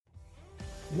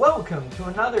Welcome to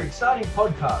another exciting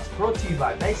podcast brought to you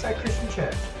by Bayside Christian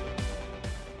Church.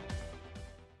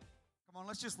 Come on,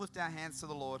 let's just lift our hands to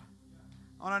the Lord.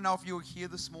 I don't know if you were here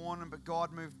this morning, but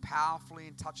God moved powerfully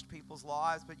and touched people's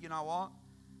lives. But you know what?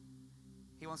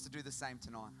 He wants to do the same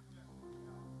tonight.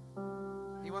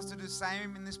 He wants to do the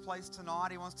same in this place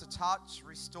tonight. He wants to touch,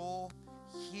 restore,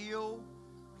 heal,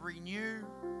 renew,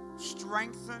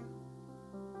 strengthen.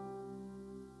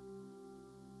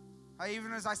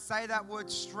 Even as I say that word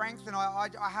strengthen,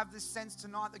 I have this sense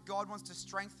tonight that God wants to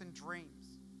strengthen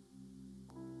dreams.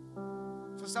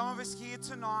 For some of us here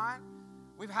tonight,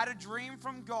 we've had a dream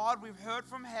from God, we've heard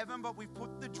from heaven, but we've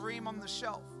put the dream on the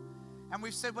shelf. And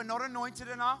we've said we're not anointed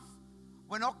enough,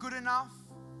 we're not good enough,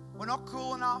 we're not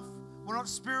cool enough, we're not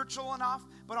spiritual enough.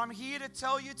 But I'm here to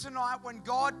tell you tonight, when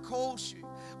God calls you,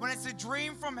 when it's a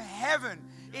dream from heaven,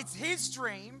 it's His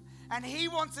dream, and He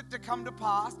wants it to come to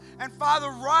pass. And Father,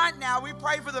 right now, we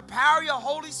pray for the power of your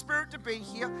Holy Spirit to be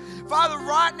here. Father,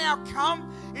 right now, come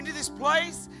into this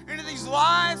place, into these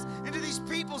lives, into these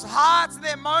people's hearts,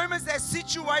 their moments, their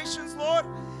situations, Lord.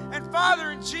 And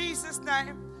Father, in Jesus'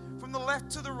 name, from the left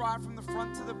to the right, from the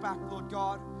front to the back, Lord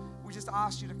God, we just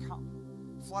ask you to come.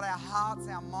 Flood our hearts,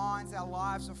 our minds, our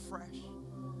lives afresh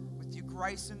with your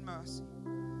grace and mercy,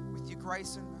 with your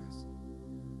grace and mercy,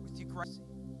 with your grace.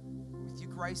 With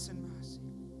your grace and mercy,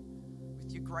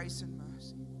 with your grace and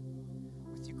mercy,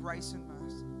 with your grace and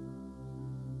mercy.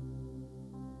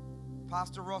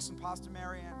 Pastor Ross and Pastor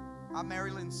Mary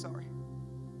Lynn, sorry.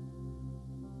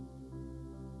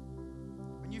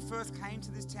 When you first came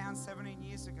to this town 17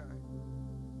 years ago,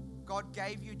 God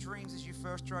gave you dreams as you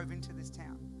first drove into this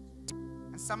town.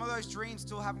 And some of those dreams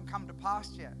still haven't come to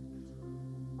pass yet.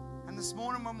 And this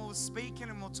morning when we were speaking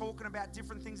and we were talking about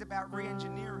different things about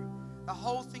re-engineering, the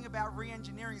whole thing about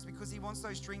re-engineering is because He wants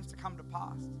those dreams to come to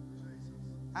pass.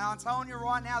 And I'm telling you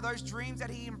right now, those dreams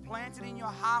that He implanted in your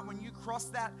heart when you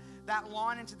crossed that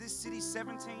line into this city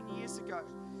 17 years ago,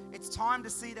 it's time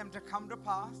to see them to come to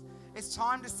pass. It's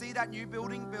time to see that new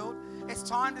building built. It's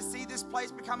time to see this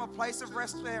place become a place of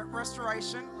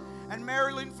restoration. And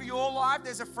Mary Lynn, for your life,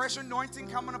 there's a fresh anointing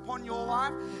coming upon your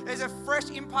life. There's a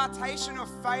fresh impartation of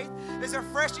faith. There's a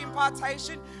fresh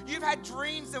impartation. You've had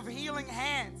dreams of healing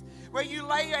hands, where you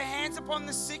lay your hands upon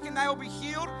the sick and they will be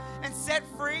healed and set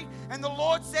free. And the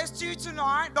Lord says to you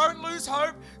tonight, don't lose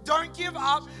hope, don't give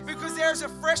up, because there is a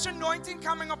fresh anointing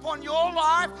coming upon your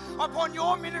life, upon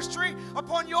your ministry,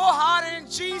 upon your heart. And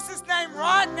in Jesus' name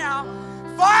right now,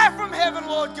 fire from heaven,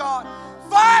 Lord God,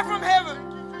 fire from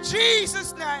heaven,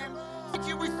 Jesus' name. Thank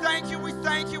you, we thank you, we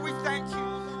thank you, we thank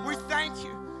you, we thank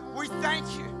you, we thank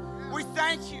you, we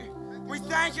thank you, we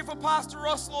thank you for Pastor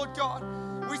Ross, Lord God.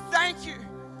 We thank you.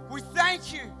 We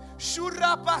thank you.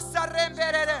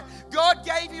 God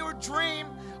gave you a dream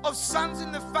of sons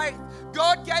in the faith.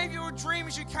 God gave you a dream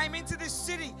as you came into this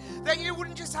city that you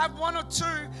wouldn't just have one or two,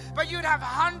 but you'd have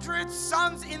hundreds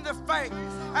sons in the faith.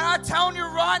 And I'm telling you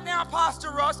right now,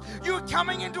 Pastor Ross, you're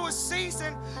coming into a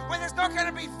season where there's not going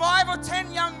to be 5 or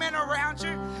 10 young men around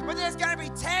you, but there's going to be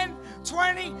 10,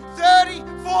 20, 30,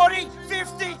 40,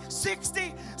 50,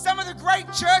 60. Some of the great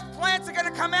church plants are going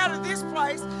to come out of this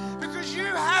place because you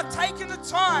have taken the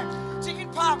time to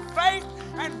impart faith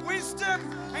and wisdom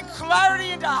and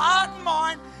clarity into heart and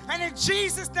mind. And in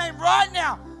Jesus' name right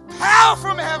now, power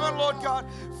from heaven, Lord God,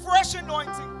 fresh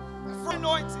anointing, fresh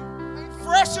anointing,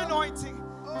 fresh anointing,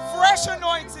 fresh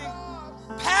anointing,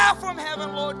 power from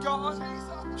heaven, Lord God.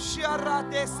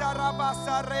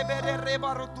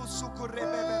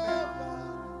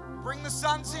 Bring the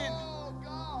sons in.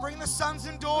 Bring the sons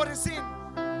and daughters in.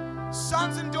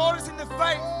 Sons and daughters in the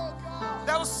faith.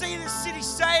 They will see this city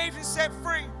saved and set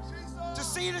free. To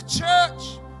see the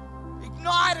church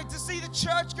ignited. To see the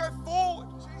church go forward.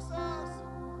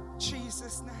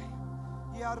 Jesus' name.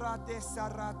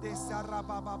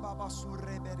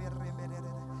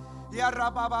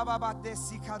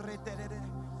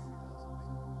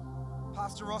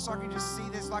 Pastor Ross, I can just see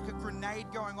there's like a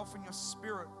grenade going off in your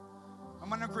spirit. And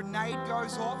when a grenade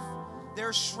goes off,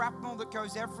 there's shrapnel that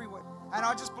goes everywhere. And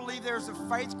I just believe there is a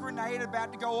faith grenade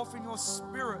about to go off in your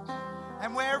spirit.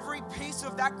 And where every piece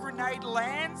of that grenade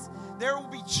lands, there will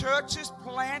be churches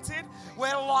planted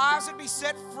where lives would be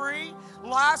set free,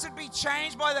 lives would be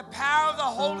changed by the power of the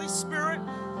Holy Spirit.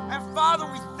 And Father,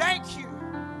 we thank you.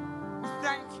 We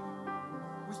thank you.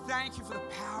 We thank you for the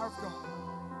power of God.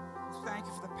 We thank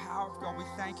you for the power of God. We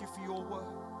thank you for your word.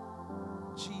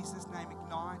 In Jesus' name,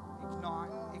 ignite,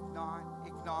 ignite, ignite,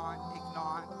 ignite,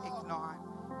 ignite, ignite,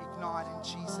 ignite in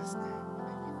Jesus' name.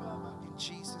 In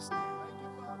Jesus' name.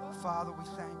 Father, we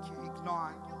thank you.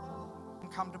 Ignite.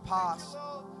 come to pass.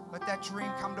 Let that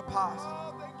dream come to pass.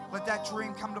 Let that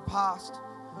dream come to pass.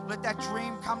 Let that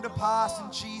dream come to pass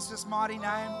in Jesus' mighty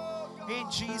name. In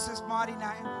Jesus' mighty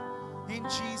name. In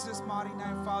Jesus' mighty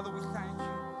name. Father, we thank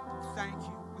you. We thank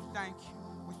you. We thank you.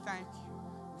 We thank you.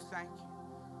 We thank you.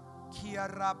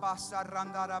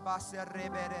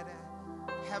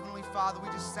 Heavenly Father, we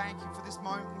just thank you for this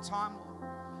moment in time,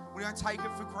 Lord. We don't take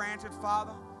it for granted,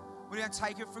 Father. We don't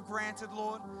take it for granted,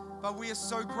 Lord. But we are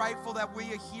so grateful that we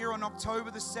are here on October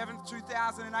the 7th,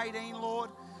 2018, Lord.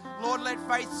 Lord, let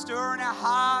faith stir in our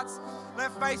hearts.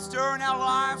 Let faith stir in our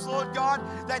lives, Lord God,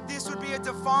 that this would be a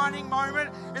defining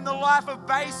moment in the life of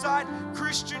Bayside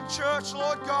Christian Church,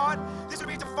 Lord God. This would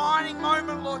be a defining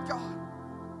moment, Lord God.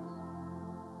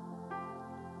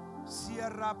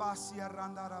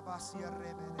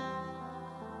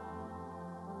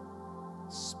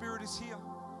 Spirit is here.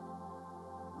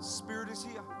 Spirit is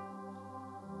here.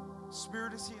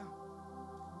 Spirit is here.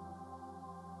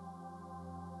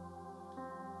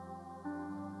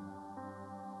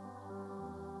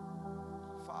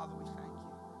 Father, we thank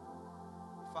you.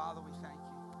 Father, we thank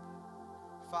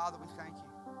you. Father, we thank you.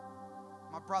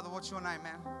 My brother, what's your name,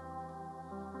 man?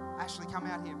 Ashley, come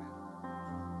out here, man.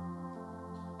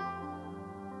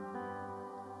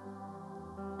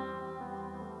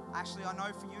 Ashley, I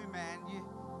know for you, man,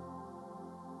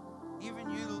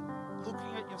 even you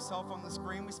looking at yourself on the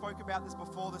screen, we spoke about this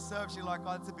before the service, you're like,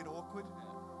 oh, it's a bit awkward.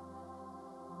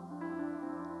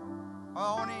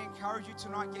 I want to encourage you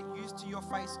tonight, get used to your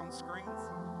face on screens.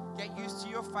 Get used to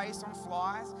your face on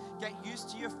flyers. Get used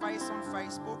to your face on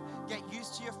Facebook. Get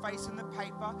used to your face in the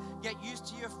paper. Get used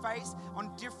to your face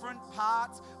on different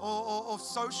parts of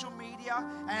social media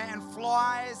and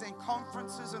flyers and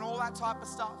conferences and all that type of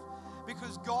stuff.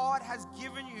 Because God has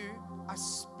given you a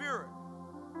spirit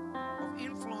of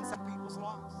influence in people's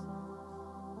lives.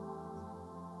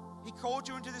 He called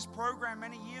you into this program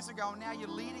many years ago, and now you're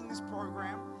leading this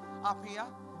program up here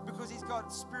because He's got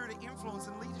a spirit of influence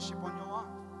and leadership on your life.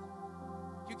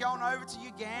 You're going over to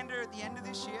Uganda at the end of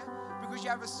this year because you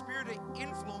have a spirit of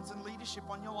influence and leadership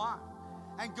on your life.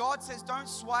 And God says, don't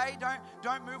sway,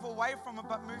 don't move away from it,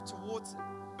 but move towards it.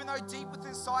 Even though deep within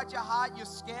inside your heart, you're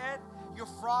scared, you're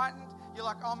frightened, you're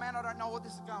like, oh man, I don't know what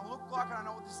this is going to look like. I don't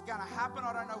know what this is going to happen.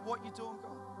 I don't know what you're doing,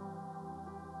 God.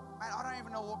 Man, I don't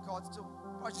even know what God's doing.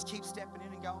 I just keep stepping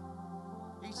in and going.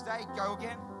 Each day, go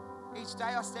again. Each day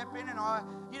I step in and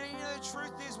you know, the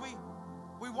truth is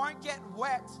we won't get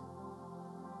wet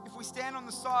if we stand on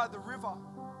the side of the river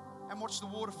and watch the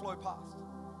water flow past.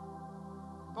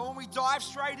 But when we dive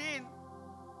straight in,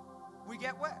 we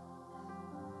get wet.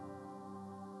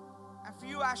 And for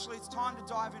you, Ashley, it's time to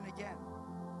dive in again.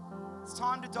 It's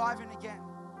time to dive in again.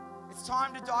 It's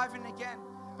time to dive in again.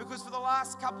 Because for the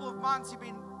last couple of months, you've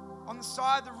been on the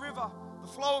side of the river. The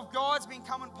flow of God's been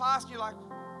coming past. You're like,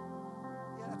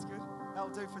 yeah, that's good. That'll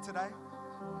do for today.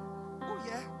 Oh,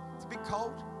 yeah, it's a bit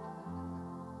cold.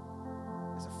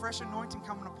 There's a fresh anointing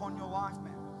coming upon your life,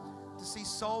 man, to see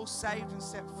souls saved and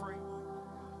set free.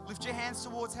 Lift your hands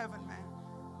towards heaven, man.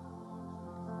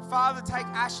 Father, take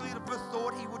Ashley to the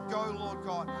thought he would go, Lord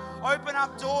God. Open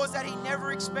up doors that he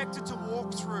never expected to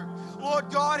walk through. Lord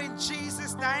God, in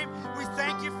Jesus' name, we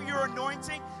thank you for your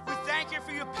anointing. We thank you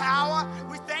for your power.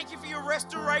 We thank you for your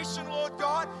restoration, Lord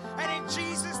God. And in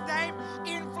Jesus' name,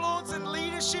 influence and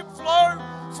leadership flow,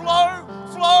 flow,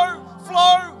 flow,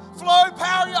 flow, flow.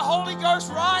 Power of your Holy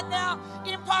Ghost right now.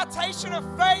 Impartation of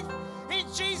faith in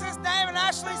Jesus' name. And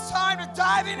Ashley's time to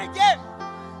dive in again.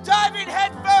 Dive in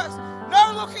head first.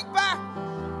 No looking back.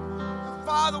 And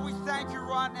Father, we thank you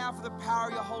right now for the power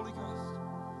of your Holy Ghost.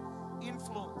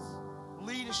 Influence,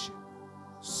 leadership,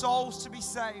 souls to be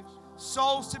saved,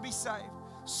 souls to be saved,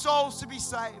 souls to be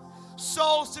saved,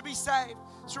 souls to be saved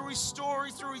through his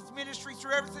story, through his ministry,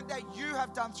 through everything that you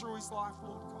have done through his life,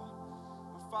 Lord God.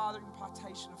 And Father,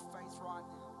 impartation of faith right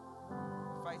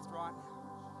now. Faith right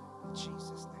now. In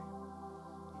Jesus' name.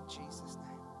 In Jesus'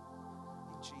 name.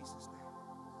 In Jesus' name.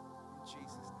 In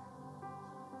Jesus' name.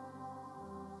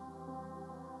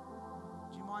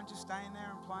 Do you mind just staying there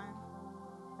and playing?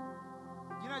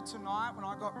 You know, tonight when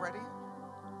I got ready,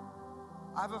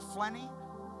 I have a flanny,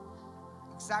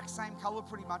 exact same color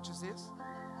pretty much as this,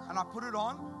 and I put it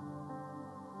on,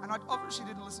 and I obviously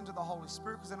didn't listen to the Holy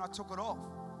Spirit because then I took it off,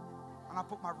 and I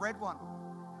put my red one on.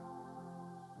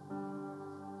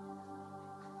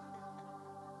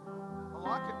 I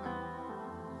like it,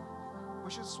 man.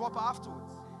 We should swap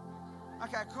afterwards.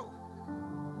 Okay, cool.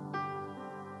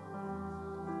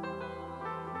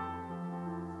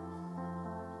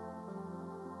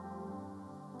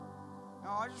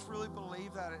 Now, I just really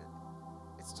believe that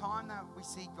it's time that we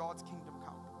see God's kingdom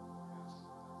come.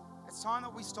 It's time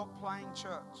that we stop playing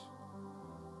church.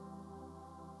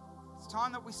 It's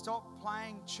time that we stop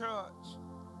playing church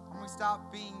and we start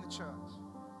being the church.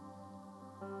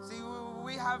 See,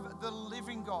 we have the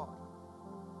living God.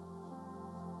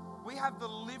 We have the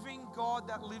living God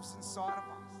that lives inside of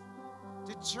us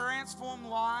to transform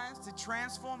lives, to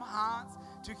transform hearts,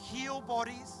 to heal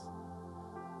bodies.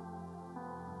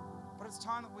 But it's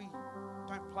time that we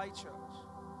don't play church,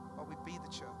 but we be the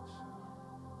church.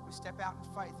 We step out in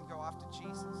faith and go after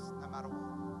Jesus no matter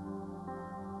what.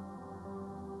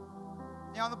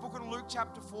 Now in the book of Luke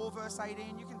chapter 4 verse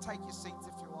 18, you can take your seats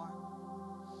if you like.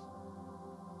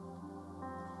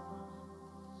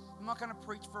 I'm not going to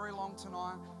preach very long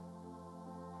tonight.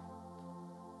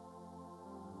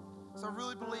 So I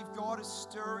really believe God is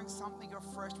stirring something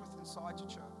afresh within inside your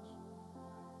church.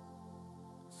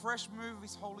 Fresh move of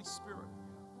His Holy Spirit.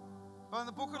 But in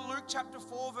the book of Luke chapter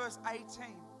 4 verse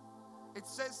 18, it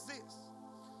says this.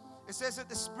 It says that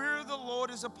the Spirit of the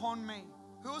Lord is upon me.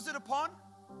 Who is it upon?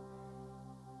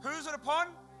 Who's it upon?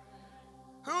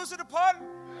 Who is it upon?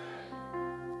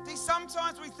 See,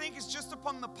 sometimes we think it's just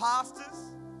upon the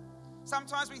pastors.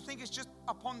 Sometimes we think it's just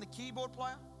upon the keyboard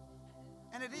player.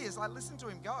 And it is. Like, listen to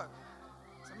him go.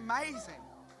 It's amazing.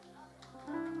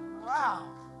 Wow.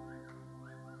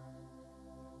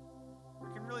 You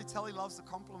can really tell he loves the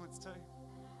compliments too.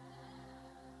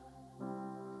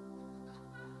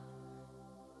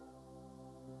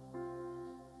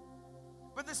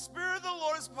 But the Spirit of the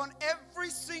Lord is upon every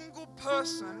single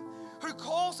person who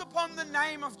calls upon the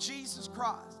name of Jesus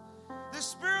Christ. The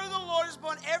Spirit of the Lord is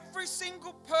upon every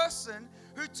single person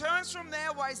who turns from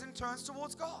their ways and turns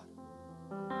towards God.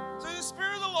 So the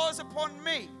Spirit of the Lord is upon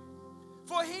me,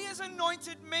 for He has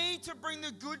anointed me to bring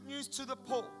the good news to the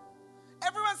poor.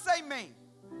 Everyone say me.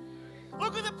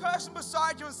 Look at the person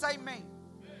beside you and say me.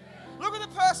 Look at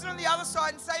the person on the other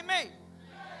side and say me.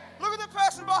 Look at the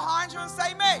person behind you and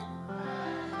say me.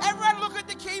 Everyone look at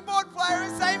the keyboard player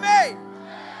and say me.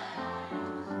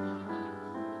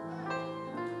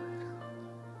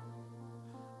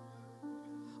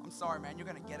 I'm sorry, man. You're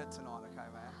going to get it tonight, okay,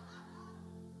 man?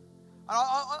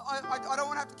 I don't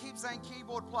want to have to keep saying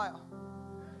keyboard player.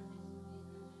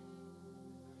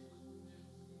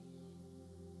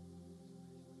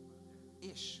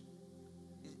 Ish.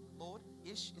 Lord,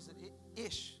 ish, is it it?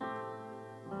 Ish.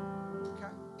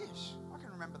 Okay, ish. I can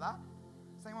remember that.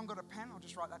 Has anyone got a pen? I'll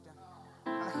just write that down.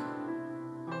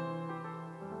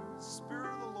 The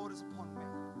Spirit of the Lord is upon me,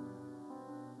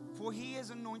 for He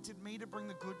has anointed me to bring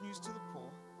the good news to the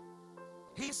poor.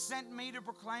 He has sent me to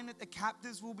proclaim that the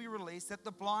captives will be released, that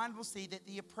the blind will see, that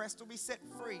the oppressed will be set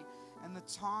free, and the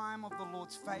time of the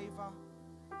Lord's favor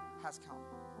has come.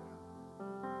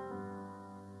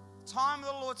 The time of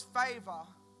the Lord's favor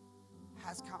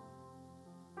has come.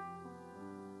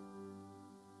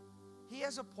 He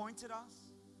has appointed us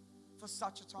for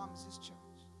such a time as this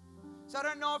church. So I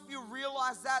don't know if you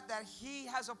realize that He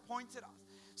has appointed us.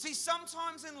 See,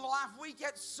 sometimes in life we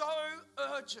get so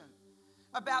urgent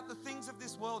about the things of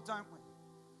this world, don't we?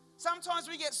 Sometimes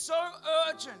we get so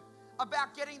urgent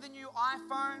about getting the new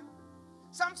iPhone.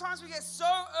 Sometimes we get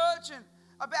so urgent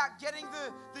about getting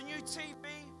the new TV,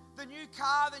 the new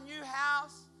car, the new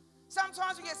house.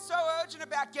 Sometimes we get so urgent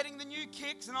about getting the new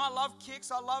kicks, and I love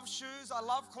kicks, I love shoes, I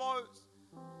love clothes.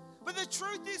 But the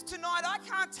truth is tonight, I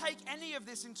can't take any of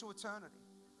this into eternity.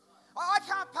 I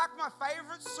can't pack my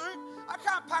favorite suit. I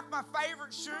can't pack my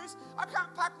favorite shoes. I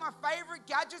can't pack my favorite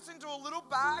gadgets into a little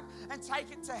bag and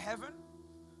take it to heaven.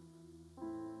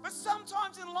 But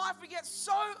sometimes in life we get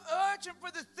so urgent for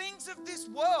the things of this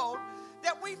world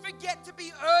that we forget to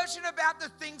be urgent about the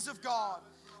things of God.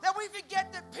 That we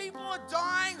forget that people are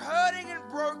dying, hurting, and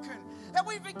broken. That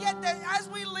we forget that as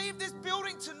we leave this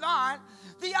building tonight,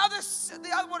 the other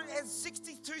what,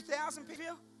 62,000 people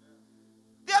here?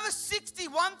 The other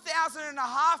 61,000 and a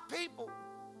half people,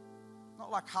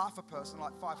 not like half a person,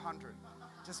 like 500.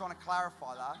 Just want to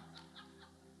clarify that.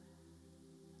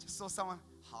 Just saw someone,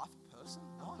 half a person?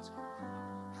 What?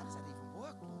 How does that even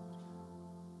work, Lord?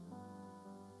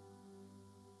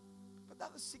 But the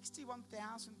other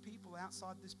 61,000 people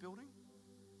outside this building,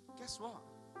 guess what?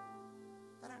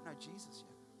 They don't know Jesus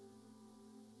yet.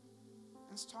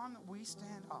 And it's time that we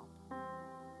stand up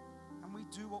and we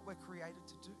do what we're created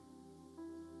to do.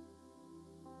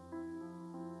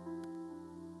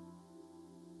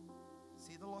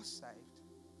 See the lost saved.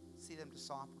 See them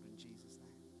discipled in Jesus'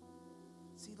 name.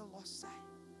 See the lost saved.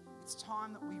 It's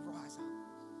time that we rise up.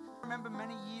 I remember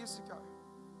many years ago,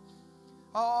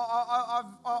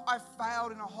 I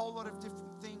failed in a whole lot of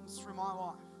different things through my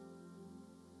life.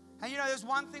 And you know, there's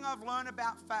one thing I've learned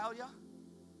about failure.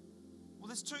 Well,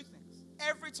 there's two things.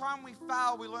 every time we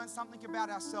fail, we learn something about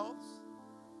ourselves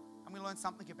and we learn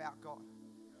something about God.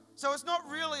 So it's not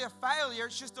really a failure,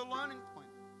 it's just a learning point.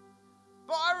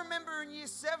 But I remember in year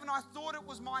 7, I thought it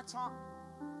was my time.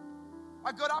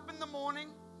 I got up in the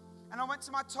morning and I went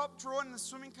to my top drawer and the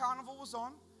swimming carnival was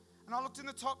on. And I looked in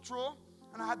the top drawer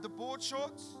and I had the board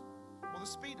shorts or the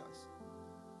Speedos.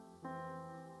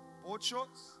 Board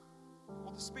shorts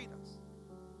or the Speedos.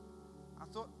 I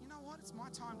thought, you know what? It's my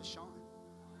time to shine.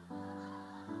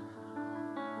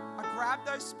 I grabbed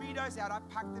those Speedos out. I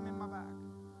packed them in my bag.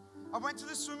 I went to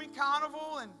the swimming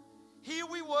carnival and here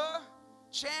we were,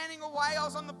 chanting away. I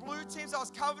was on the blue teams. I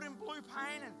was covered in blue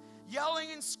paint and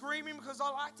yelling and screaming because I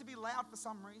like to be loud for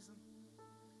some reason.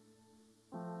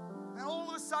 And all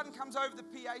of a sudden comes over the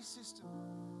PA system.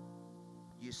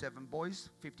 Year 7 boys,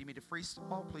 50-meter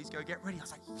freestyle, please go get ready. I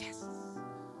was like, yes.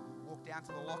 Walk down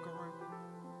to the locker room,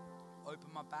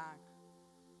 open my bag,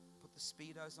 put the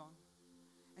Speedos on.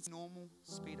 It's normal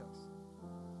Speedos.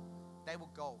 They were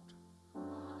gold.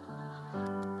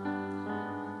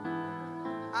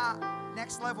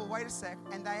 Next level, wait a sec,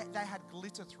 and they had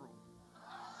glitter through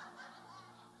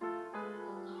them.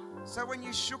 So when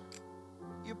you shook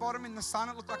your bottom in the sun,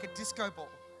 it looked like a disco ball.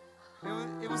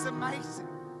 It was amazing.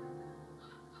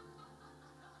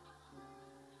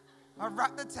 I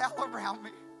wrapped the towel around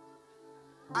me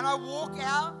and I walk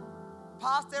out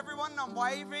past everyone and I'm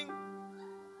waving,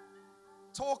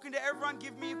 talking to everyone,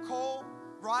 give me a call,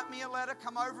 write me a letter,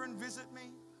 come over and visit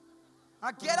me. And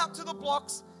I get up to the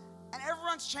blocks and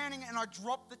everyone's chanting and I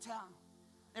drop the towel.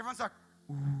 Everyone's like,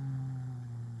 ooh.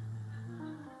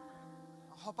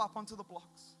 I hop up onto the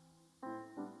blocks.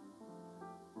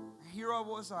 And here I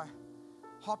was, I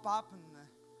hop up and the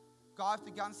guy with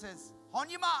the gun says,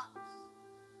 on your marks.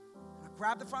 And I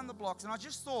grab the front of the blocks and I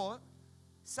just thought,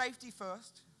 safety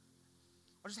first.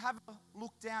 I'll just have a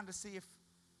look down to see if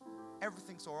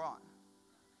everything's all right.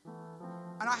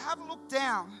 And I have a look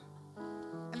down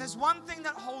and there's one thing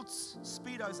that holds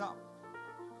Speedos up.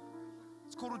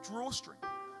 It's called a drawstring.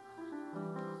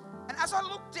 And as I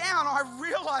looked down, I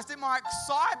realized in my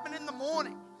excitement in the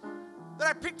morning that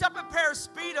I picked up a pair of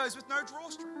Speedos with no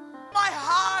drawstring. My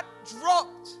heart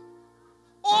dropped.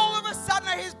 All of a sudden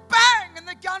I hear bang and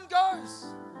the gun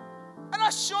goes. And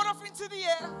I shot off into the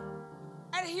air.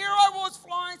 And here I was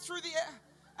flying through the air.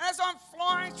 And as I'm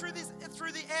flying through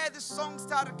the air, this song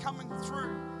started coming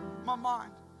through my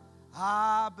mind.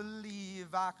 I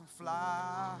believe I can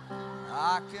fly.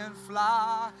 I can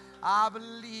fly. I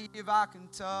believe I can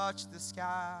touch the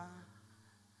sky.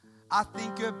 I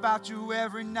think about you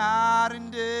every night and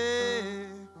day.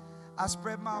 I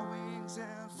spread my wings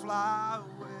and fly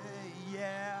away,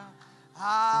 yeah.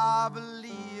 I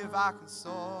believe I can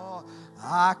soar.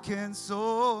 I can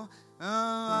soar. I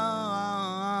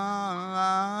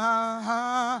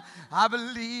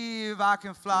believe I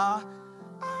can fly.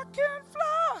 I can fly.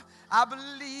 I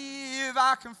believe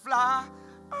I can fly.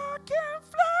 I can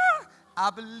fly. I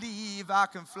believe I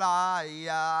can fly.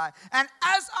 And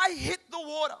as I hit the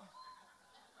water,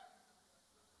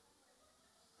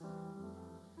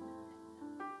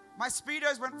 my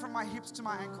Speedos went from my hips to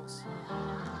my ankles.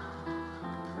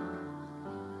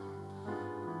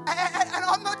 And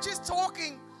I'm not just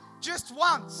talking just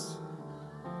once.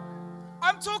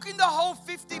 I'm talking the whole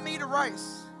 50-meter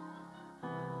race.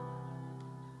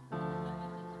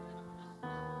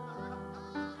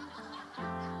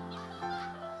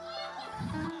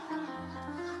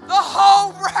 The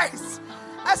whole race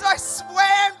as I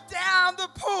swam down the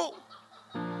pool.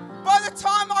 By the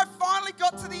time I finally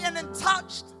got to the end and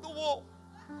touched the wall,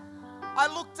 I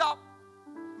looked up.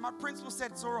 My principal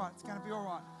said, it's all right, it's going to be all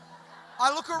right.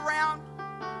 I look around,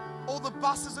 all the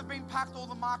buses have been packed, all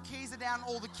the marquees are down,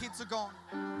 all the kids are gone.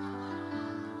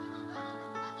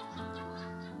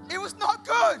 It was not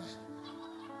good.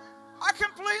 I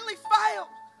completely failed.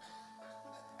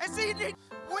 And see,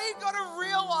 we got to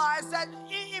realize that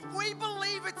if we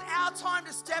believe it's our time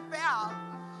to step out,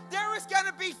 there is going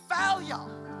to be failure.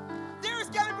 There is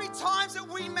going to be times that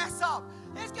we mess up.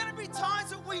 There's going to be times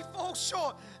that we fall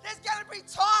short. There's going to be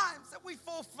times that we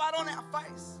fall flat on our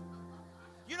face.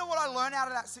 You know what I learned out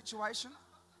of that situation?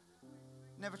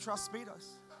 Never trust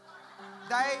Speedos.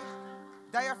 They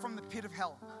are from the pit of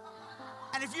hell.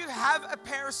 And if you have a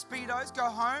pair of Speedos, go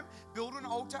home, build an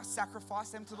altar, sacrifice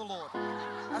them to the Lord.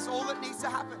 That's all that needs to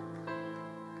happen.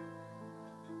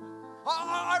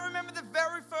 I remember the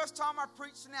very first time I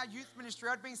preached in our youth ministry.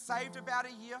 I'd been saved about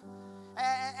a year.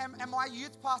 And my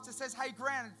youth pastor says, hey,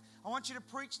 Grant, I want you to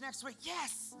preach next week.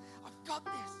 Yes, I've got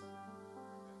this.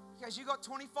 He goes, you got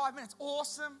 25 minutes.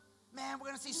 Awesome. Man, we're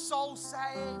going to see souls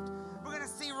saved. We're going to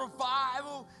see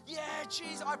revival. Yeah,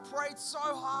 geez, I prayed so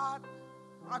hard.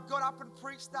 And I got up and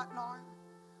preached that night.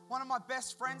 One of my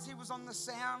best friends, he was on the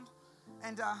sound,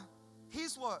 and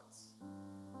his words.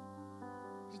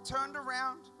 He turned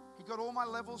around, he got all my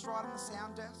levels right on the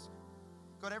sound desk,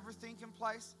 got everything in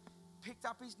place, picked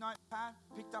up his notepad,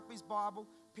 picked up his Bible,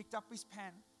 picked up his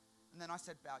pen, and then I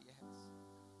said, bow your heads.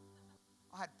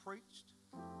 I had preached,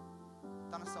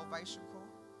 done a salvation call,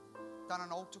 done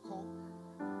an altar call,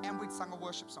 and we'd sung a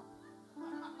worship song.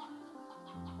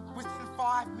 Within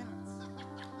 5 minutes.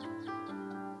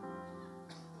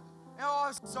 You know, I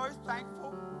was so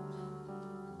thankful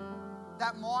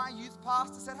that my youth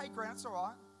pastor said, hey, Grant, it's all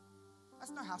right.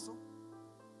 That's no hassle.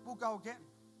 We'll go again.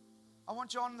 I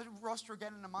want you on the roster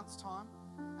again in a month's time.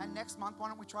 And next month, why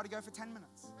don't we try to go for 10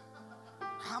 minutes?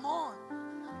 Come on.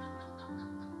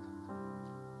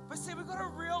 But see, we've got to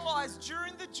realize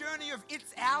during the journey of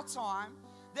it's our time,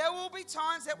 there will be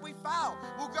times that we fail.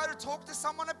 We'll go to talk to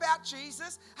someone about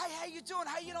Jesus. Hey, how you doing?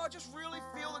 Hey, I just really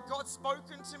feel that God's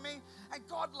spoken to me and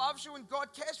God loves you and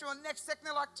God cares for you. And the next second,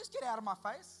 they're like, just get out of my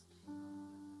face.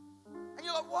 And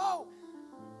you're like, whoa,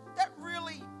 that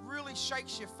really, really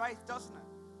shakes your faith, doesn't it?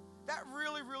 That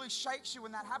really, really shakes you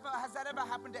when that happens. Has that ever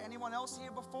happened to anyone else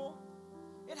here before?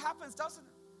 It happens, doesn't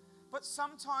it? But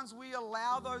sometimes we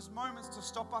allow those moments to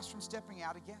stop us from stepping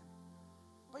out again.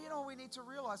 But you know what we need to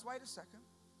realize? Wait a second.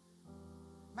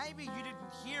 Maybe you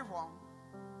didn't hear wrong.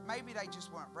 Maybe they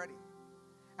just weren't ready.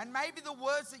 And maybe the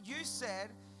words that you said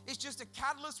is just a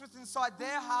catalyst within inside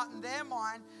their heart and their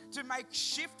mind to make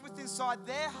shift within inside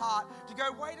their heart to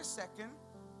go, wait a second,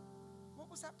 what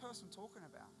was that person talking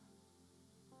about?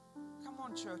 Come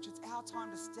on, church, it's our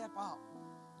time to step up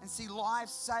and see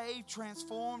lives saved,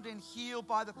 transformed, and healed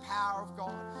by the power of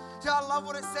God. See, I love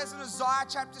what it says in Isaiah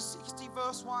chapter 60,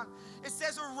 verse 1. It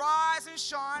says, arise and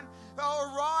shine,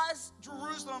 arise,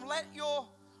 Jerusalem, let your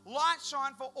light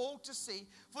shine for all to see,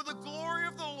 for the glory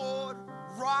of the Lord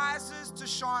rises to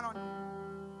shine on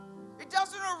you. It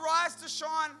doesn't arise to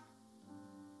shine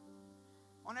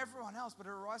on everyone else, but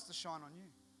it arises to shine on you.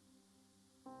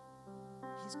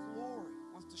 His glory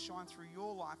wants to shine through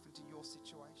your life into your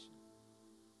situation.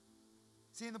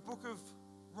 See, in the book of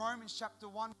Romans chapter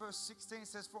 1 verse 16, it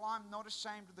says, for I am not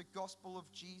ashamed of the gospel of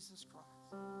Jesus Christ.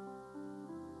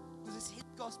 Because it's His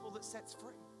gospel that sets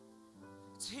free.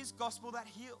 It's His gospel that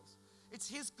heals. It's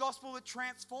His gospel that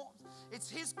transforms. It's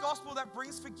His gospel that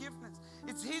brings forgiveness.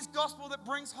 It's His gospel that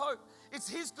brings hope. It's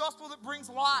His gospel that brings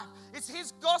life. It's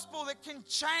His gospel that can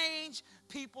change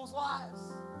people's lives.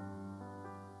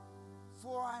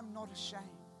 For I am not ashamed.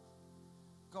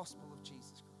 Gospel of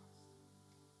Jesus Christ.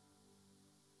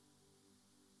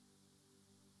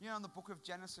 You know, in the book of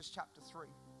Genesis chapter 3.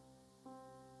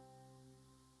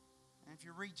 And if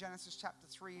you read Genesis chapter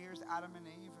 3, here's Adam and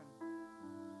Eve, and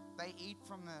they eat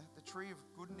from the tree of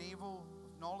good and evil,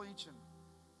 of knowledge, and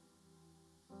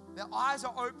their eyes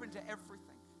are open to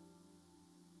everything.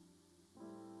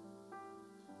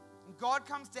 And God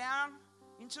comes down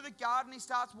into the garden. He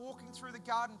starts walking through the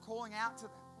garden, calling out to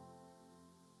them.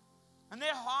 And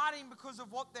they're hiding because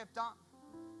of what they've done.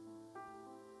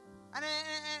 And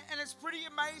it's pretty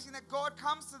amazing that God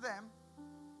comes to them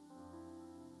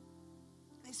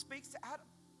and He speaks to Adam.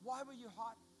 Why were you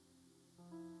hiding?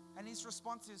 And his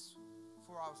response is,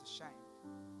 for I was ashamed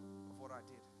of what I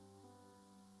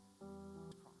did.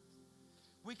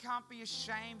 We can't be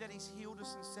ashamed that He's healed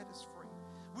us and set us free.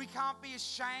 We can't be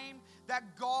ashamed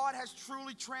that God has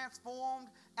truly transformed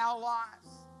our lives.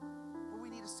 But we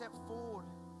need to step forward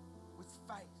with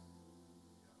faith.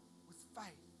 With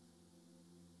faith.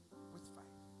 With faith.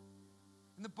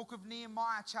 In the book of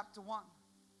Nehemiah chapter 1,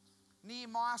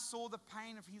 Nehemiah saw the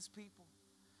pain of his people.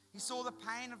 He saw the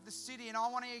pain of the city, and I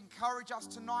want to encourage us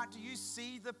tonight. Do you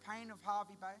see the pain of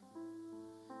Hervey Bay?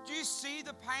 Do you see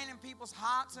the pain in people's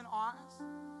hearts and eyes?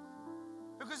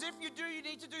 Because if you do, you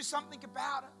need to do something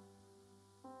about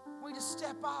it. We need to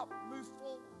step up, move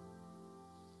forward.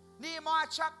 Nehemiah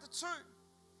chapter 2,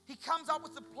 he comes up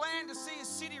with a plan to see his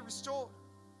city restored.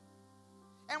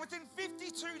 And within 52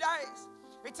 days,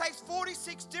 it takes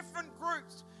 46 different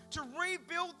groups to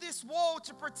rebuild this wall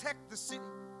to protect the city.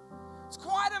 It's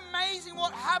quite amazing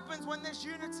what happens when there's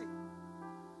unity.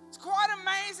 It's quite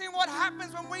amazing what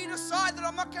happens when we decide that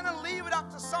I'm not going to leave it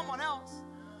up to someone else,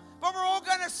 but we're all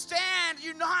going to stand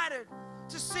united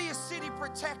to see a city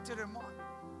protected and won.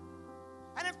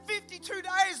 And in 52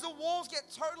 days, the walls get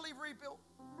totally rebuilt.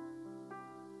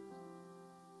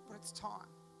 But it's time.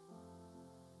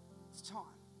 It's time.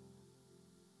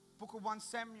 Book of 1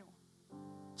 Samuel,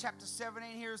 chapter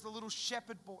 17, here is the little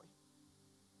shepherd boy.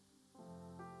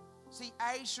 See,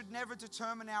 age should never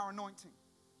determine our anointing.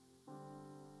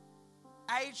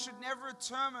 Age should never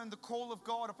determine the call of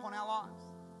God upon our lives.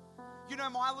 You know,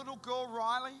 my little girl,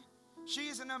 Riley, she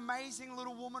is an amazing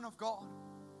little woman of God.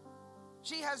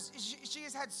 She has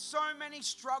had so many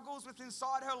struggles with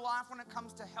inside her life when it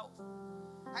comes to health.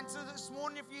 And so this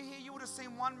morning, if you're here, you would have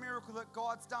seen one miracle that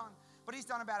God's done. But He's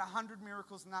done about 100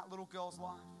 miracles in that little girl's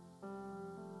life.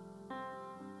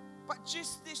 But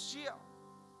just this year,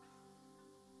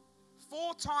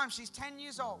 4 times, she's 10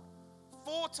 years old,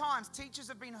 4 times teachers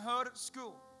have been hurt at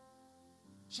school.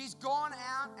 She's gone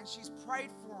out and she's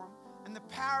prayed for them, and the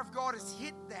power of God has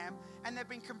hit them, and they've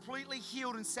been completely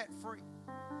healed and set free.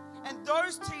 And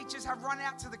those teachers have run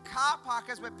out to the car park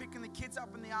as we're picking the kids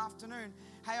up in the afternoon.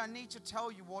 Hey, I need to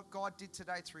tell you what God did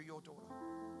today through your daughter.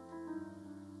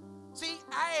 See,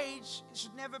 age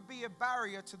should never be a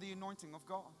barrier to the anointing of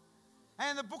God.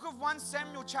 And in the book of 1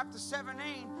 Samuel chapter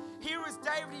 17, here is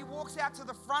David. He walks out to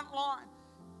the front line.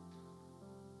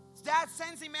 His dad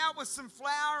sends him out with some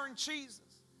flour and cheeses.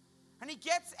 And he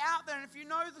gets out there, and if you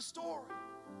know the story,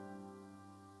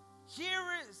 here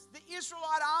is the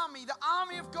Israelite army, the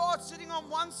army of God sitting on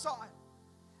one side,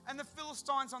 and the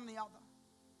Philistines on the other.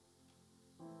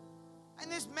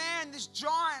 And this man, this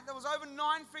giant that was over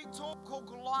 9 feet tall called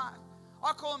Goliath,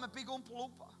 I call him a big Oompa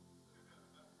Loompa.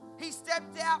 He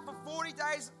stepped out for 40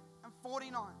 days and 40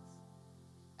 nights.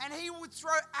 And he would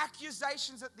throw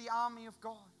accusations at the army of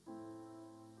God.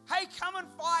 Hey, come and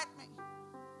fight me.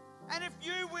 And if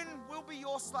you win, we'll be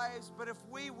your slaves. But if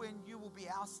we win, you will be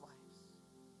our slaves.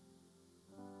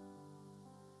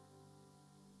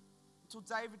 Until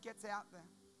David gets out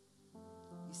there.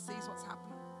 He sees what's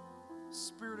happening. The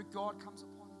Spirit of God comes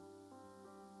upon him.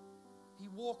 He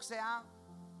walks out.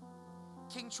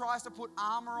 King tries to put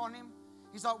armor on him.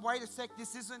 He's like, wait a sec,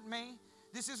 this isn't me.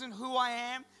 This isn't who I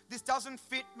am. This doesn't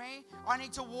fit me. I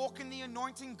need to walk in the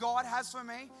anointing God has for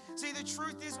me. See, the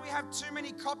truth is we have too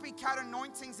many copycat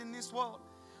anointings in this world.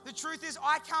 The truth is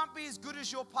I can't be as good as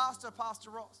your pastor, Pastor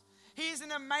Ross. He is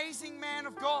an amazing man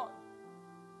of God.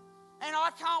 And I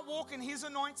can't walk in his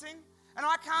anointing, and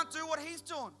I can't do what he's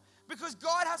doing. Because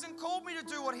God hasn't called me to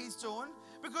do what he's doing.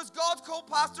 Because God's called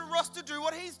Pastor Ross to do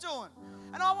what he's doing.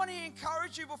 And I want to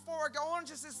encourage you before I go on,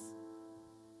 just this.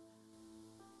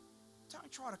 Don't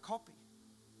try to copy.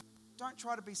 Don't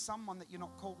try to be someone that you're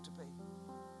not called to be.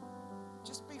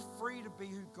 Just be free to be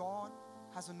who God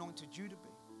has anointed you to be.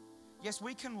 Yes,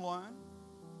 we can learn.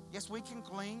 Yes, we can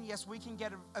glean. Yes, we can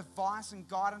get advice and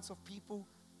guidance of people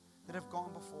that have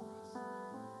gone before us.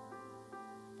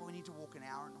 But we need to walk in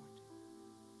our anointing.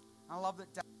 I love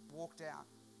that David walked out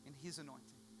in his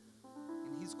anointing,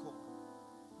 in his calling.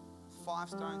 5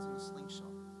 stones and a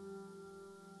slingshot.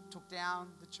 Took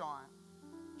down the giant,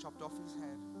 chopped off his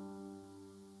head,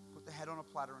 put the head on a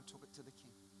platter and took it to the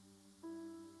king.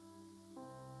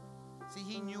 See,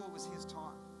 he knew it was his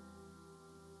time.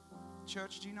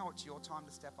 Church, do you know it's your time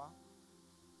to step up?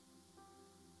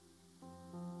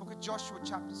 Book of Joshua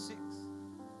chapter 6.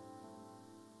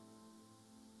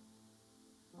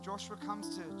 Joshua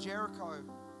comes to Jericho.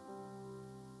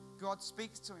 God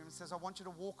speaks to him and says, I want you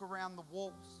to walk around the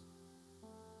walls.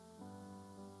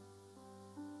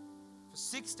 For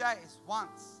 6 days,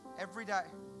 once, every day.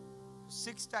 For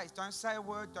 6 days. Don't say a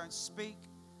word, don't speak,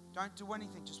 don't do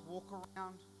anything. Just walk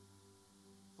around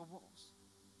the walls.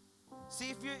 See,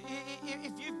 if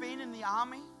you've been in the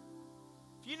army,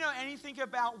 if you know anything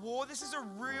about war, this is a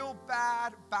real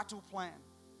bad battle plan.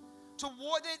 To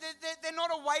war, they're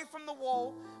not away from the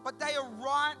wall, but they are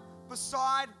right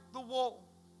beside the wall.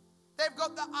 They've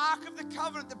got the Ark of the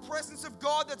Covenant, the presence of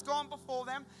God that's gone before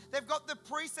them. They've got the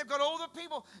priests, they've got all the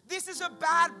people. This is a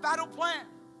bad battle plan.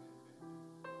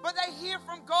 But they hear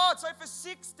from God. So for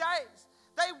 6 days,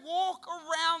 they walk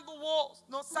around the walls,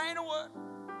 not saying a word.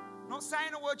 Not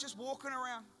saying a word, just walking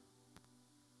around.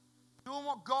 Doing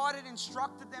what God had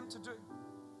instructed them to do.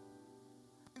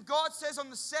 And God says on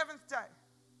the 7th day,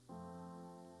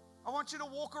 I want you to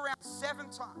walk around 7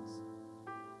 times.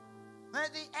 Then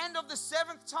at the end of the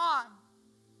 7th time,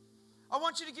 I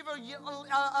want you to give a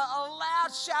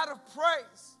loud shout of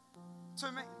praise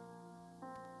to me.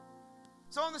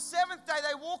 So on the 7th day,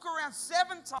 they walk around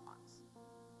 7 times.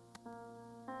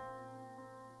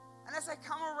 And as they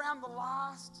come around the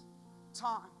last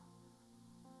time,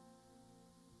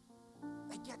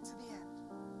 they get to the end.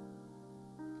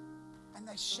 And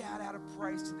they shout out a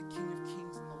praise to the King of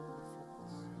Kings and the Lord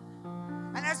of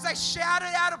Lords. And as they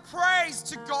shouted out a praise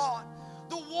to God,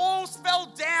 the walls fell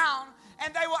down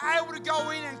and they were able to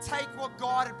go in and take what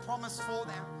God had promised for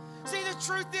them. See, the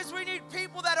truth is we need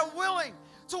people that are willing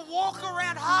to walk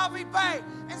around Harvey Bay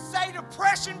and say,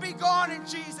 depression be gone in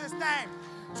Jesus' name.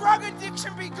 Drug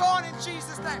addiction be gone in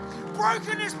Jesus' name.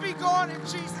 Brokenness be gone in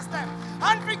Jesus' name.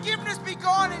 Unforgiveness be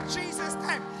gone in Jesus'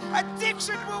 name.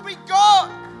 Addiction will be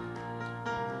gone.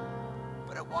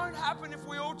 But it won't happen if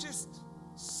we all just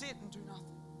sit and do nothing.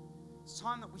 It's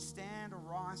time that we stand,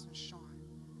 arise, and shine,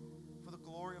 for the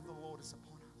glory of the Lord is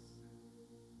upon us.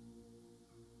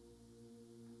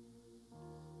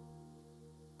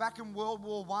 Back in World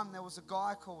War I, there was a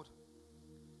guy called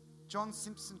John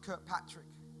Simpson Kirkpatrick.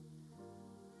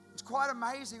 It's quite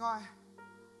amazing. I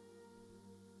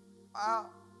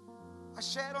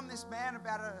shared on this man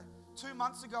about 2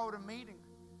 months ago at a meeting.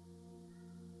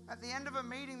 At the end of a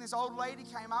meeting, this old lady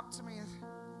came up to me and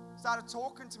started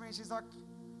talking to me. She's like,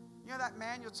 you know that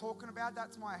man you're talking about?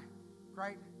 That's my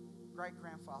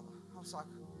great-great-grandfather. I was like,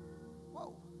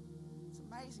 whoa, it's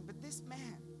amazing. But this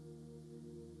man,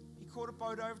 he caught a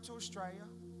boat over to Australia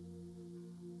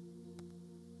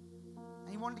and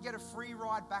he wanted to get a free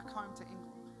ride back home to England.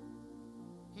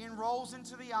 He enrolls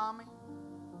into the army,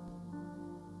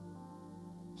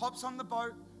 hops on the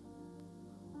boat,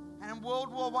 and in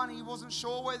World War I, he wasn't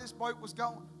sure where this boat was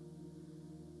going.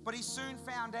 But he soon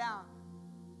found out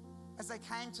as they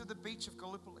came to the beach of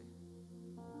Gallipoli.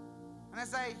 And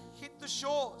as they hit the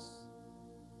shores,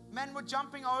 men were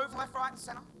jumping over left, right, and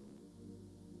center.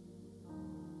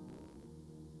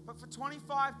 But for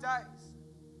 25 days,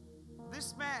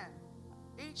 this man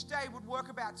each day would work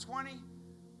about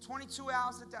 22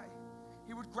 hours a day.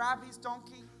 He would grab his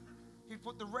donkey, he'd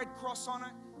put the Red Cross on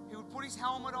it, he would put his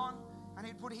helmet on, and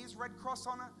he'd put his Red Cross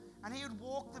on it, and he would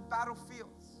walk the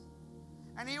battlefields.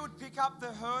 And he would pick up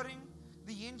the hurting,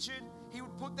 the injured, he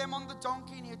would put them on the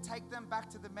donkey, and he would take them back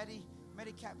to the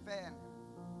Medicap van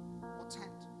or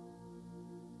tent.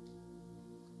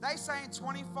 They say in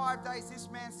 25 days, this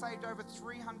man saved over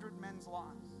 300 men's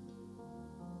lives.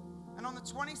 And on the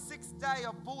 26th day,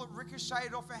 a bullet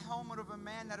ricocheted off a helmet of a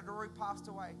man that had already passed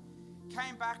away,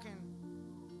 came back and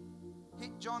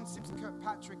hit John Simpson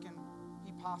Kirkpatrick, and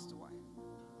he passed away.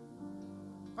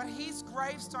 But his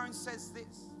gravestone says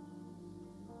this,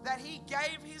 that he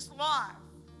gave his life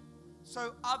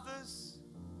so others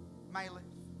may live.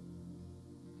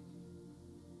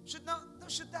 Should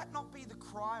that not be the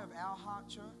cry of our heart,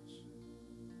 church?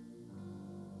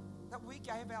 That we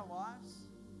gave our lives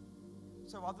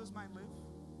so others may live.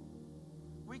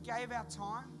 We gave our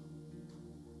time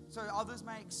so others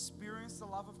may experience the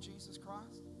love of Jesus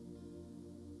Christ.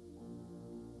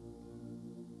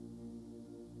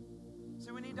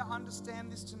 So we need to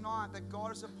understand this tonight, that God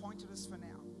has appointed us for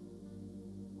now.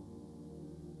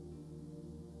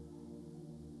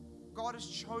 God has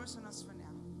chosen us for now.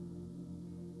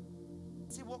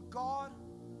 See, what God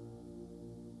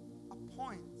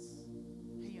appoints,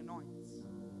 He anoints.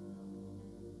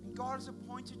 And God has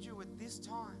appointed you at this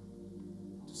time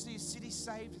to see a city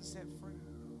saved and set free.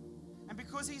 And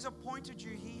because He's appointed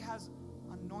you, He has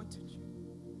anointed you.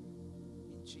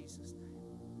 In Jesus' name.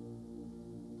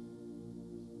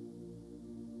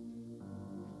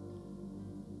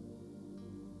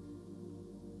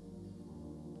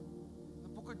 The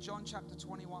book of John chapter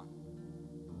 21.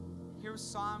 Here is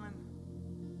Simon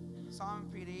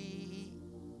Peter, he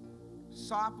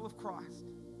disciple of Christ.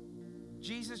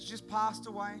 Jesus just passed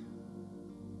away.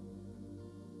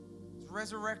 He's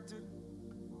resurrected.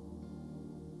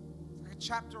 It's like a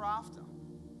chapter after.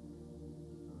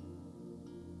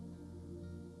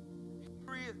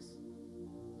 Here he is.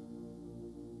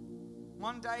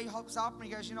 One day he hops up and he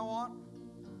goes, you know what?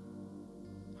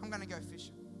 I'm going to go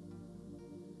fishing.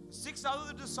 6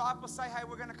 other disciples say, hey,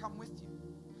 we're going to come with you.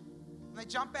 And they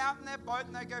jump out in their boat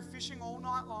and they go fishing all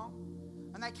night long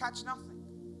and they catch nothing.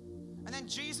 And then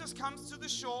Jesus comes to the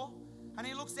shore and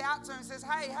He looks out to him and says,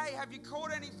 hey, have you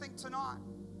caught anything tonight?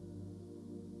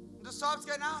 And the disciples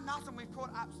go, no, nothing. We've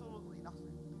caught absolutely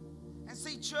nothing. And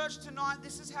see, church, tonight,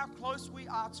 this is how close we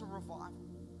are to revival.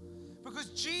 Because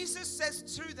Jesus says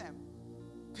to them,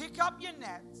 pick up your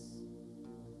nets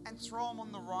and throw them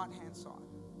on the right-hand side.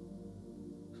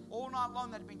 All night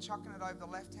long, they'd been chucking it over the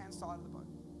left-hand side of the boat.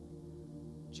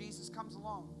 Jesus comes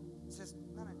along and says,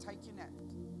 no, take your net,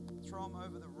 throw them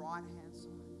over the right-hand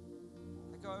side.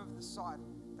 They go over the side.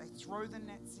 They throw the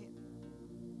nets in.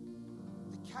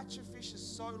 The catch of fish is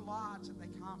so large that they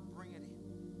can't bring it in.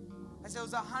 They say it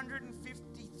was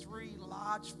 153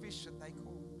 large fish that they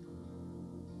caught.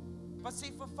 But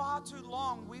see, for far too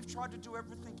long, we've tried to do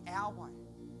everything our way,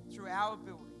 through our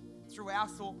ability, through our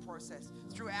thought process,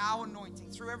 through our anointing,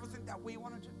 through everything that we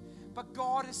want to do. But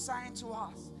God is saying to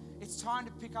us, it's time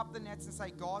to pick up the nets and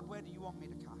say, God, where do you want me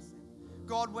to cast them?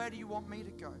 God, where do you want me to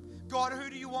go? God, who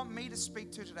do you want me to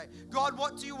speak to today? God,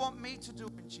 what do you want me to do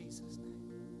in Jesus' name?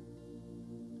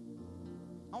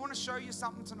 I want to show you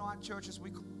something tonight, church, as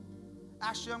we...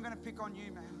 Ashley, I'm going to pick on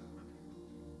you, man.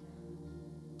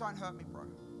 Don't hurt me, bro.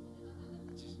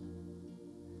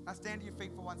 Now stand to your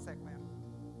feet for 1 sec, man.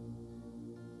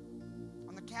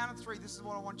 On the count of 3, this is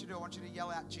what I want you to do. I want you to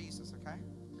yell out Jesus, okay?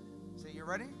 So you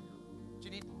ready? Do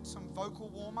you need some vocal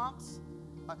warm-ups?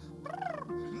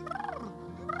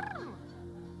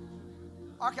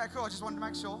 Okay, cool. I just wanted to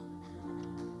make sure.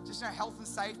 Just health and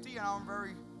safety, I'm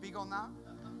very big on that.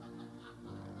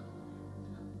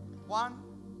 1,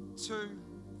 2,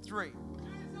 3.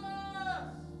 Jesus!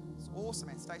 It's awesome,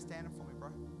 man. Stay standing for me, bro.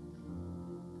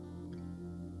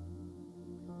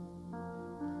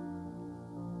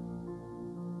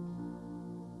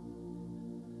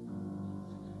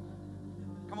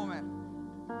 Come on, man.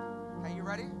 Okay, you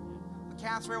ready? The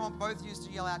count of 3, I want both of you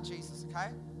to yell out Jesus,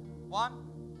 okay? 1,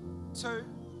 2,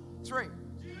 3.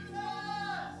 Jesus!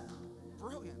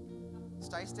 Brilliant.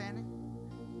 Stay standing.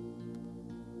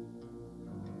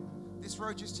 This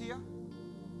row just here,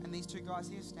 and these 2 guys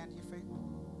here, stand to your feet.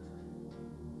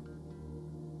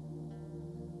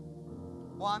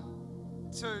 1,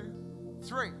 2,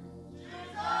 3. Jesus!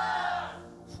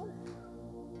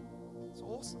 It's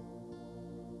awesome.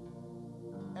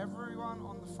 Everyone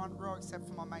on the front row except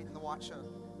for my mate in the white shirt.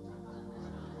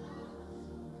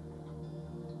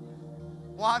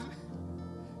 1,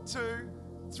 2,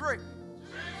 3. Jesus!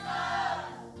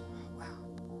 Wow.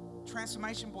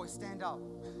 Transformation boys, stand up.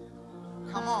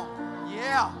 Come on.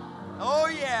 Yeah. Oh,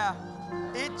 yeah.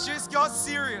 It just got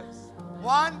serious.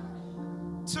 1,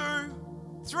 2,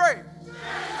 3. Jesus!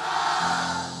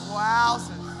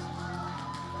 Wowzers.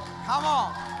 Come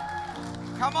on.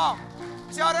 Come on.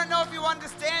 See, I don't know if you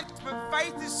understand, but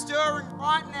faith is stirring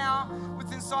right now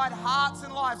within inside hearts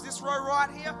and lives. This row right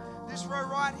here, this row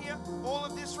right here, all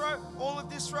of this row, all of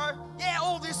this row. Yeah,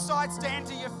 all this side, stand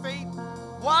to your feet.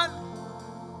 1,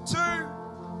 2,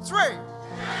 3.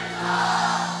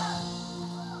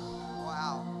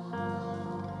 Wow.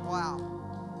 Wow.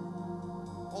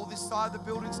 All this side of the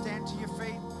building, stand to your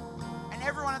feet. And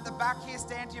everyone at the back here,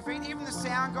 stand to your feet. Even the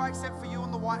sound guy, except for you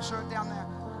in the white shirt down there.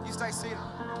 You stay seated.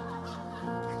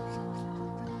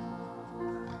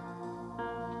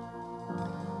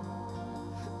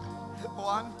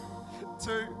 One,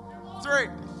 2, 3.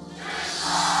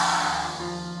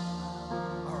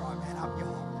 All right, man, up your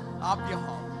hop. Up your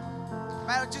hop.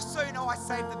 Man, just so you know, I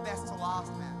saved the best to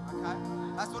last, man, okay?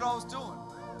 That's what I was doing.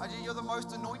 You're the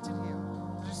most anointed here.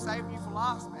 I'm just saving you for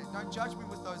last, man. Don't judge me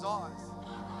with those eyes.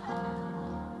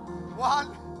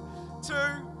 1, 2,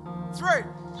 3.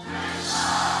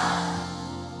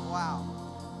 Wow.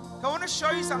 I want to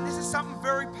show you something. This is something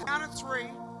very powerful. Count of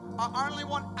 3. I only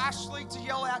want Ashley to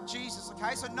yell out Jesus,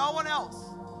 okay? So no one else.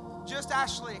 Just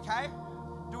Ashley, okay?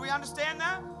 Do we understand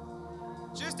that?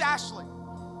 Just Ashley.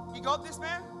 You got this,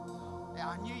 man? Yeah,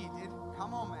 I knew you did.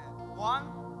 Come on, man.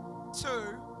 1,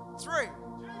 2, 3.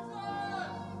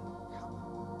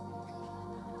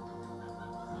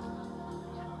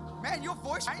 Man, your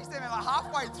voice changed there, man, like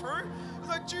halfway through. It's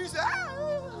like, Jesus.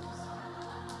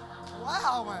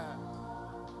 Wow, man.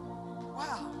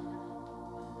 Wow.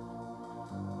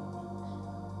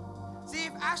 See,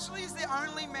 if Ashley is the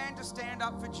only man to stand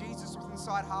up for Jesus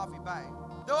inside Harvey Bay,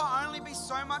 there will only be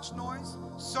so much noise,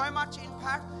 so much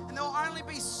impact, and there will only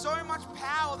be so much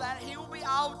power that he will be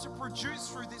able to produce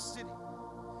through this city.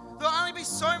 There will only be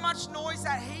so much noise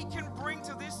that he can bring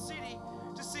to this city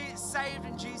to see it saved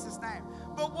in Jesus' name.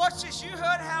 But watch this. You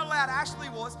heard how loud Ashley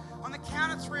was. On the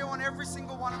count of 3, I want every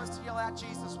single one of us to yell out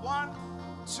Jesus. 1,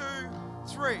 2,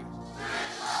 3.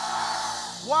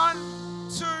 1,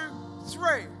 2,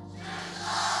 3.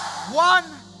 1,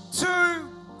 2,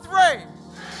 3.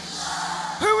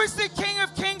 Who is the King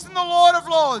of Kings and the Lord of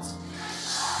Lords?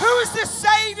 Who is the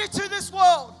Savior to this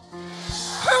world?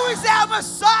 Who is our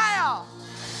Messiah?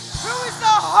 Who is the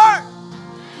hope?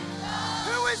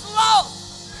 Who is love?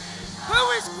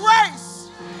 Who is grace?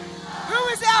 Who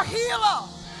is our healer?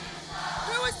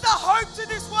 Who is the hope to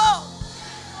this world?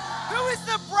 Who is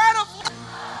the bread of life?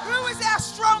 Who is our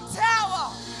strong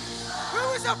tower?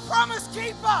 Who is a promise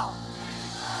keeper?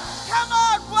 Come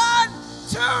on, 1,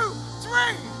 2,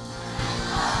 3.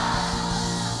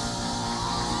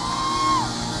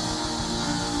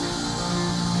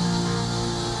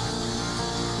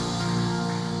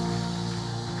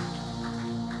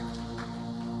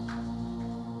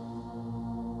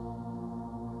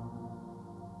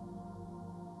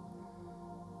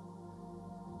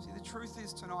 See, the truth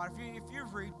is tonight, if you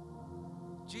read,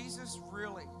 Jesus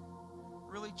really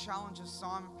challenges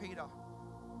Simon Peter.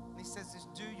 And he says this,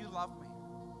 do you love me?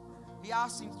 He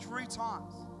asks him 3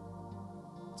 times.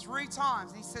 3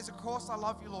 times. And he says, of course I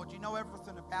love you, Lord. You know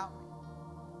everything about me.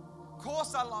 Of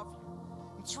course I love you.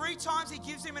 And 3 times he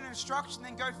gives him an instruction,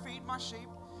 then go feed my sheep,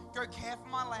 go care for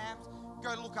my lambs,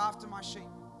 go look after my sheep.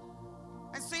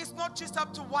 And see, it's not just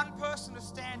up to one person to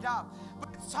stand up, but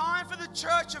it's time for the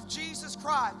church of Jesus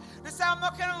Christ to say, I'm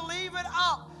not going to leave it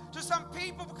up to some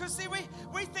people, because see,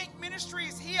 we think ministry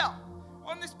is here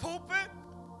on this pulpit,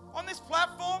 on this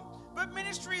platform, but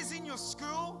ministry is in your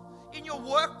school, in your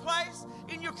workplace,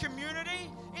 in your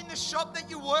community, in the shop that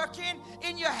you work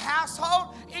in your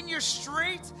household, in your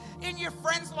street, in your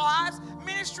friends' lives.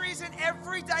 Ministry is an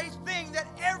everyday thing that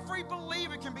every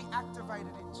believer can be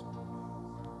activated into.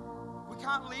 We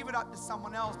can't leave it up to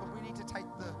someone else, but we need to take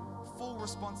the full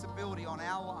responsibility on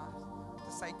our lives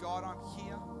to say, God, I'm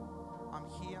here, I'm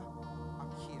here,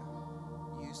 I'm here.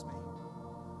 Use me.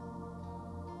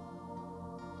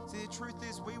 See, the truth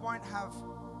is we won't have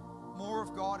more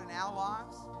of God in our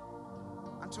lives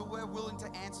until we're willing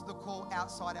to answer the call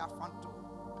outside our front door.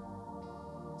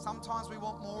 Sometimes we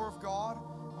want more of God,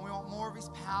 and we want more of His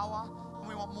power, and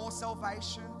we want more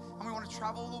salvation, and we want to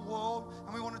travel the world,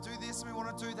 and we want to do this, and we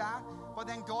want to do that. But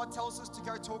then God tells us to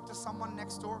go talk to someone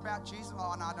next door about Jesus.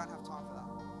 Oh, no, I don't have time for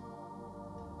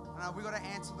that. No, we've got to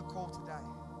answer the call today.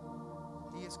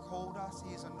 He has called us,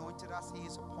 He has anointed us, He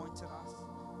has appointed us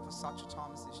for such a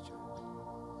time as this, church.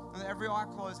 And every eye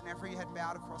closed and every head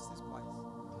bowed across this place.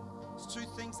 There's 2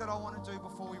 things that I want to do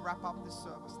before we wrap up this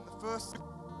service. And the first,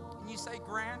 and you say,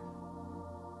 Grant,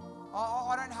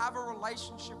 I don't have a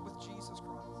relationship with Jesus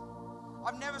Christ.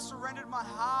 I've never surrendered my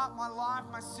heart, my life,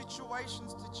 my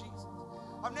situations to Jesus.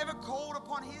 I've never called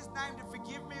upon His name to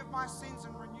forgive me of my sins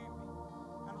and renew me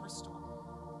and restore me.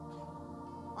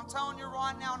 I'm telling you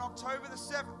right now, on October the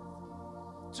 7th,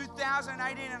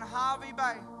 2018 in Harvey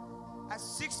Bay, at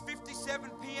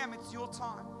 6:57 p.m., it's your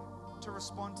time to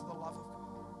respond to the love of God.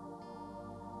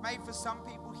 Maybe for some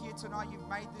people here tonight, you've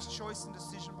made this choice and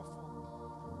decision before.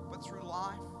 But through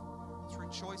life, through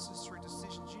choices, through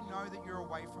decisions, you know that you're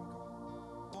away from God.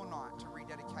 Your night to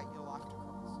rededicate your life to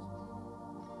Christ.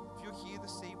 If you're here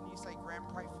this evening, you say, Grant,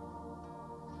 pray for me.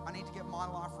 I need to get my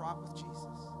life right with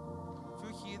Jesus. If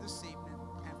you're here this evening,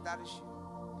 and if that is you,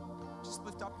 just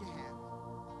lift up your hand.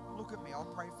 Look at me. I'll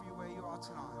pray for you where you are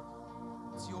tonight.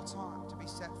 It's your time to be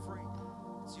set free.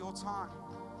 It's your time.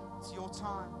 It's your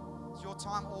time. It's your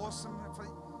time. Awesome.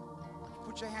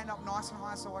 Put your hand up nice and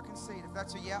high so I can see it. If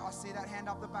that's you, yeah, I see that hand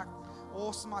up the back.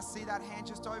 Awesome. I see that hand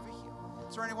just over here.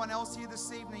 Is there anyone else here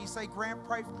this evening? You say, Grant,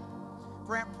 pray for me.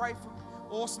 Grant, pray for me.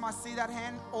 Awesome. I see that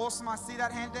hand. Awesome. I see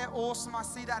that hand there. Awesome. I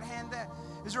see that hand there.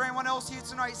 Is there anyone else here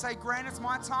tonight? You say, Grant, it's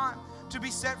my time to be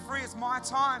set free. It's my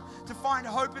time to find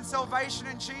hope and salvation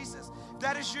in Jesus.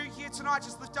 That is you here tonight.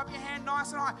 Just lift up your hand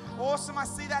nice and high. Awesome, I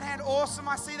see that hand. Awesome,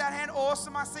 I see that hand.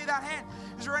 Awesome, I see that hand.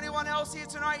 Is there anyone else here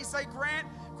tonight? You say, Grant,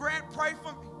 pray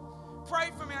for me. Pray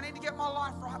for me. I need to get my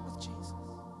life right with Jesus.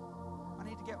 I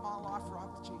need to get my life right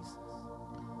with Jesus.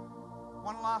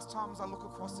 One last time as I look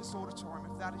across this auditorium,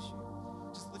 if that is you,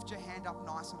 just lift your hand up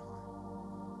nice and high.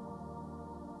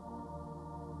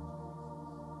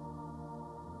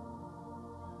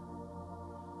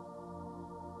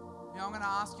 I'm going to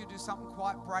ask you to do something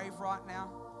quite brave right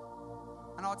now.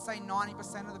 And I'd say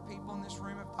 90% of the people in this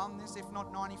room have done this, if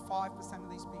not 95% of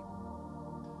these people.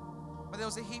 But there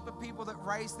was a heap of people that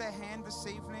raised their hand this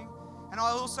evening. And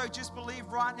I also just believe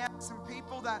right now some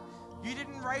people that you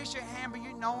didn't raise your hand, but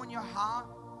you know in your heart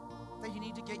that you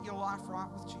need to get your life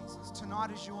right with Jesus.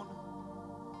 Tonight is your night.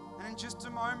 And in just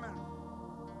a moment,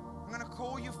 I'm going to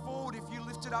call you forward if you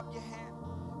lifted up your hand,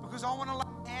 because I want to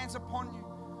lay hands upon you.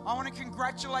 I want to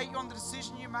congratulate you on the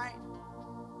decision you made.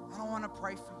 And I want to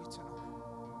pray for you tonight.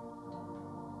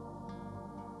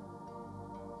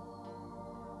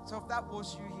 So if that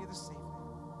was you here this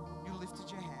evening, you lifted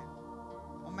your hand.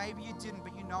 Or maybe you didn't,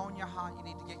 but you know in your heart you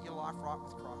need to get your life right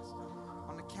with Christ.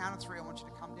 On the count of 3, I want you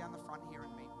to come down the front here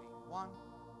and meet me. 1,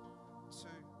 2,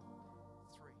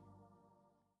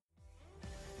 3.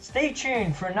 Stay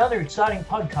tuned for another exciting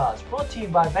podcast brought to you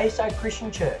by Bayside Christian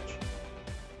Church.